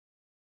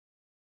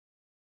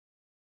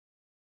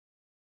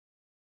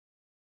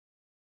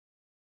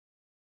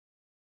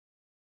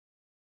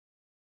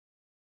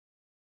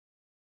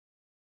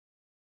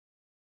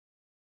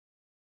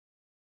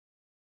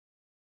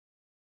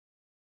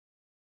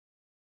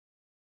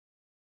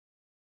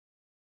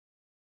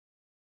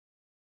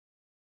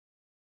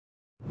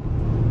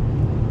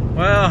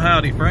Well,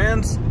 howdy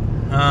friends.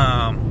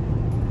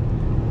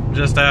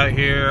 Just out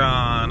here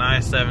on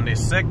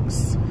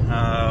I-76,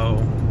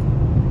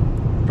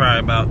 probably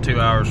about 2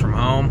 hours from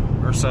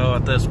home or so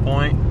at this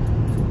point.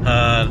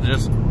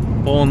 Just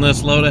pulling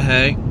this load of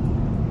hay.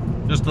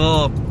 Just a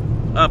little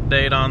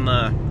update on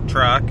the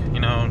truck, you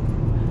know,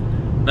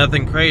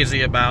 nothing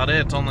crazy about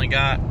it. It's only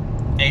got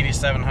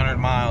 8,700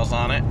 miles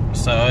on it,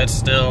 so it's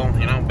still,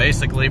 you know,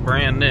 basically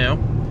brand new.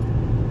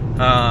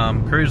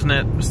 Cruising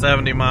at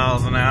 70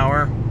 miles an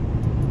hour.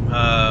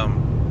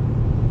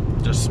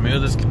 Just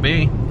smooth as could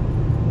be.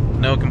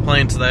 No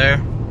complaints there.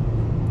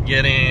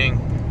 Getting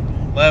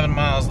 11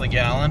 miles a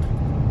gallon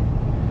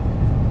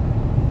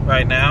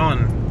right now,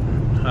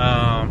 and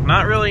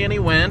not really any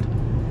wind,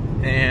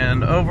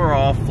 and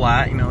overall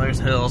flat. You know, there's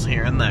hills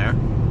here and there,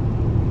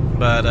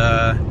 but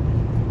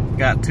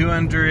got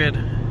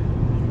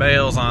 200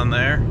 bales on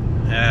there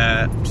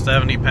at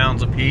 70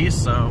 pounds a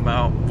piece, so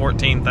about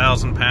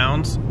 14,000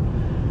 pounds.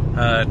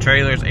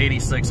 Trailer's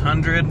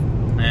 8,600,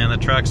 and the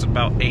truck's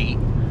about 8.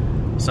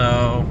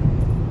 So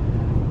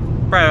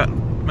probably,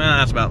 well,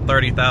 that's about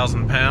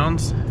 30,000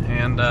 pounds,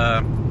 and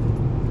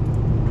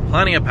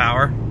plenty of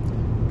power,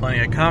 plenty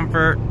of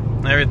comfort.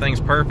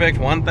 Everything's perfect.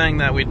 One thing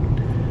that we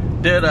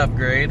did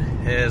upgrade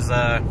is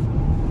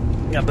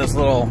got this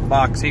little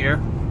box here.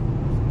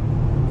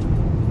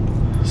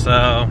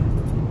 So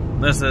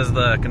this is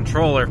the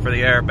controller for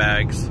the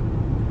airbags,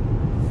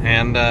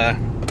 and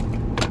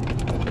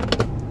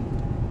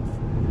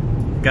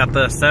got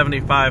the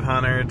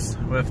 7500s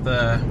with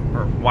the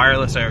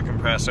wireless air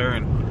compressor.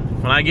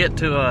 And when I get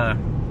to a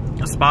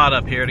spot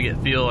up here to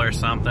get fuel or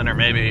something, or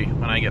maybe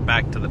when I get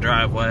back to the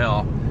driveway,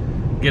 I'll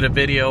get a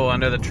video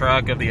under the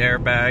truck of the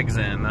airbags,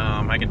 and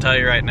I can tell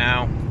you right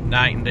now,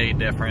 night and day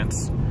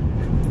difference,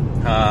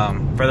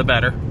 for the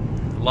better.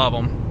 Love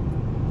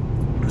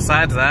them.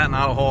 Besides that,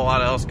 not a whole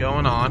lot else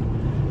going on.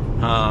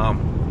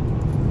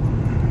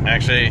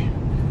 Actually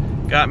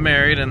got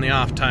married in the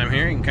off time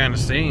here. You can kind of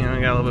see, you know,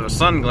 I got a little bit of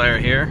sun glare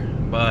here,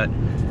 but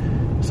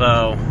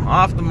so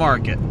off the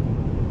market.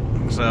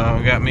 So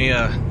we got me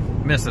a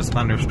Mrs.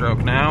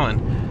 Thunderstroke now,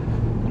 and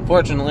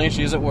unfortunately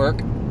she's at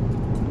work.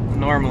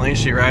 Normally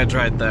she rides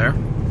right there,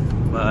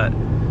 but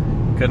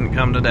couldn't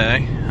come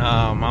today.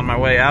 On my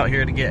way out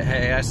here to get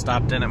hay, I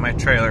stopped in at my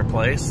trailer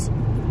place,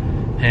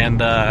 and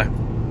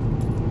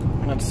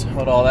that's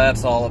what all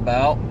that's all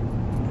about.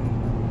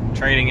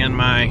 Trading in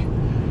my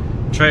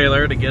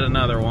trailer to get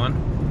another one.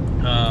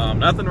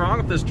 Nothing wrong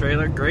with this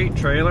trailer, great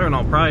trailer, and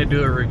I'll probably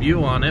do a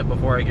review on it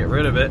before I get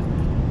rid of it.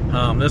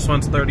 This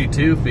one's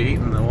 32 feet,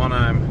 and the one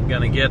I'm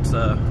gonna get,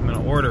 I'm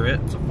gonna order it.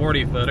 It's a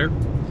 40-footer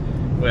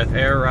with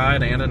air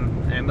ride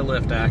and a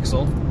lift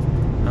axle.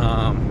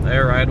 The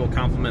air ride will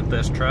complement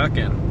this truck,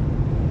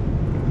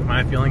 and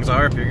my feelings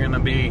are, if you're gonna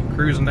be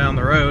cruising down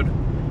the road,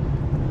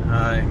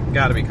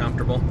 gotta be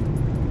comfortable.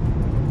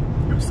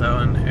 So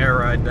an air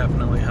ride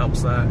definitely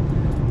helps that.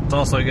 It's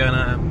also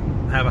gonna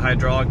have a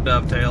hydraulic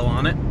dovetail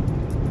on it.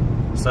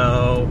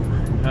 So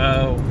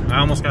I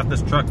almost got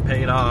this truck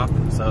paid off,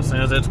 so as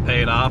soon as it's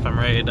paid off, I'm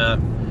ready to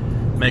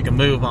make a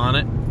move on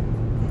it.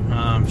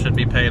 Should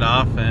be paid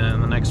off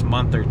in the next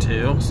month or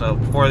two, so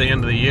before the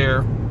end of the year,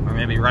 or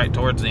maybe right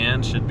towards the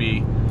end, should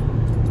be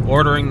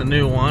ordering the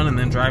new one and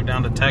then drive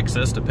down to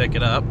Texas to pick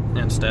it up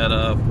instead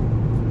of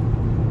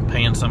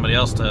paying somebody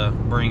else to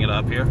bring it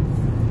up here.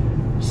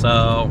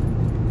 So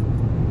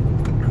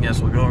I guess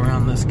we'll go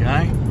around this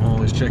guy.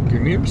 Always check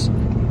your mirrors.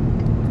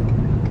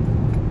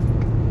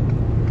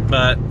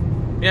 But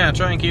yeah,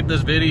 try and keep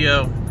this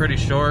video pretty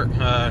short.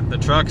 The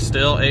truck's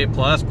still A+,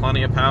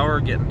 plenty of power,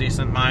 getting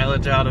decent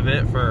mileage out of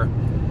it for,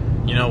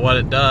 you know, what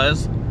it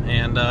does,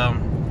 and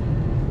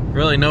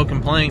really no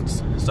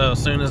complaints. So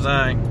as soon as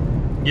I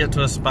get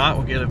to a spot,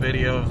 we'll get a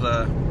video of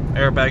the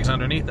airbags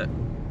underneath it.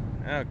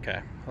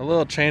 Okay, a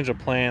little change of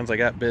plans. I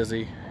got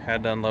busy,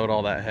 had to unload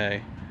all that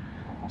hay.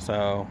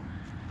 So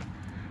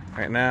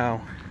right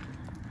now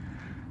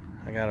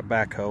I got a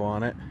backhoe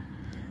on it,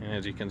 and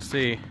as you can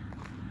see,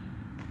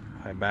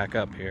 if I back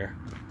up here,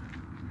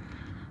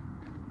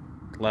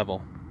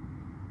 level.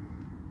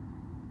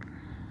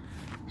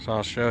 So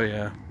I'll show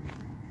you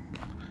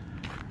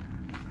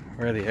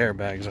where the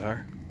airbags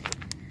are.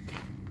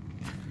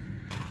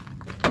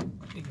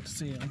 You can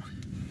see them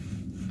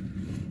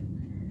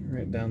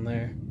right down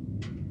there.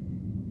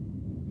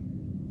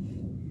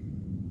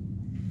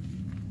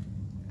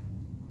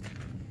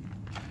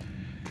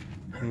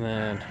 And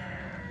then,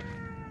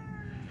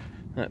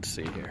 let's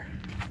see here.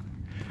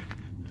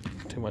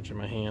 Too much in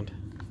my hand.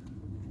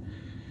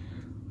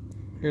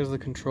 Here's the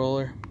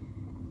controller.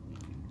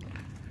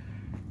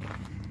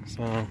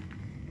 So I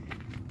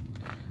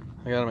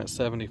got them at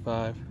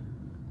 75.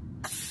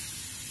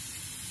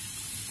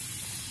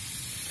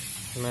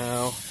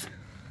 Now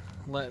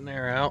letting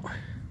air out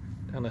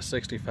down to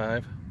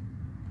 65.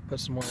 Put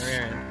some more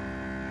air in.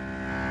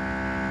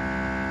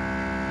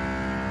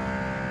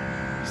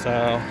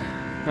 So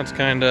that's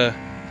kind of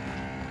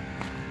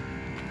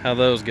how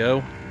those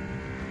go.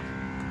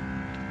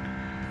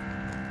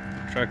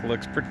 Truck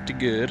looks pretty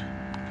good.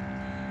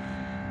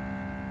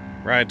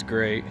 Ride's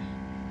great,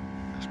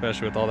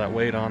 especially with all that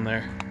weight on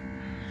there.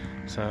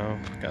 So,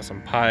 got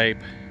some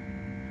pipe.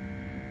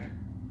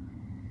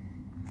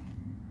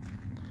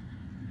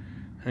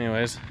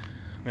 Anyways,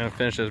 I'm gonna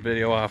finish this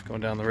video off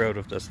going down the road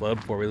with this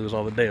load before we lose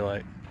all the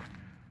daylight.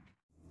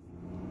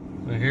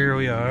 So here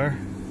we are,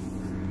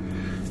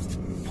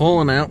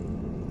 pulling out.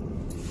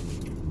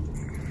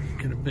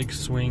 Get a big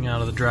swing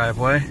out of the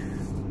driveway.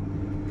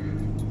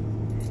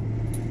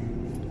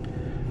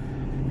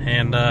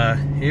 And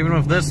even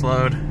with this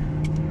load,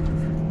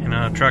 you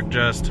know, the truck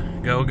just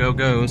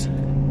goes. You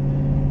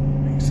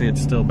can see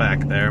it's still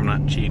back there. I'm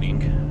not cheating.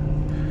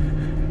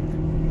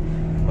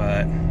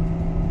 But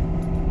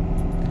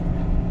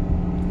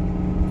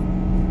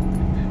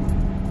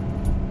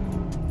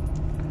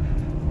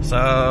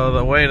so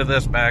the weight of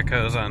this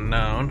backhoe is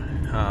unknown.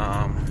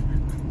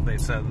 They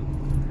said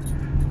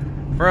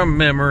from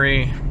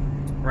memory,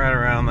 right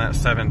around that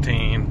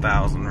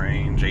 17,000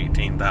 range,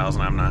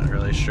 18,000, I'm not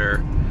really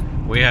sure.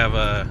 We have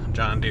a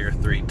John Deere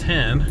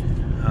 310.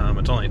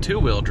 It's only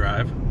 2-wheel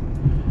drive,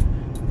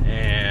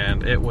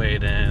 and it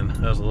weighed in,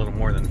 it was a little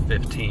more than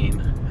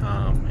 15,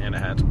 and it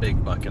had a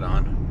big bucket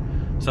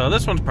on. So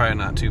this one's probably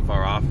not too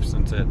far off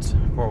since it's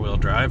 4-wheel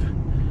drive.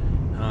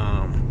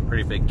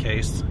 Pretty big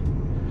case.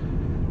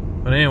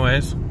 But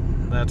anyways,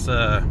 that's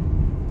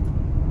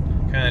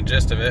kind of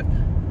gist of it.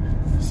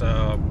 So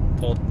I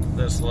pulled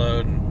this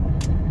load,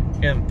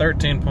 again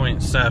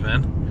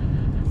 13.7.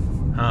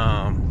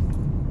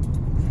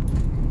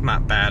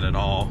 Not bad at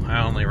all.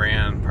 I only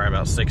ran probably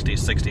about 60,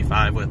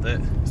 65 with it.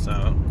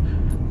 So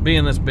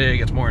being this big,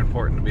 it's more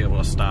important to be able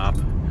to stop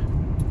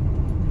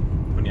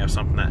when you have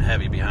something that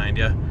heavy behind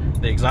you.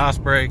 The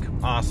exhaust brake,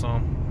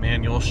 awesome.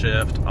 Manual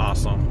shift,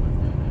 awesome.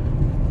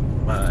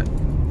 But,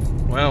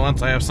 well,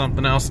 once I have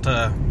something else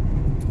to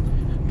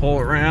pull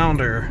around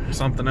or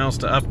something else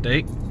to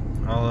update,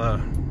 I'll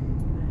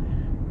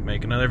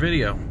make another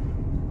video.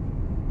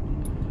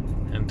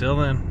 Until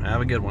then,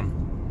 have a good one.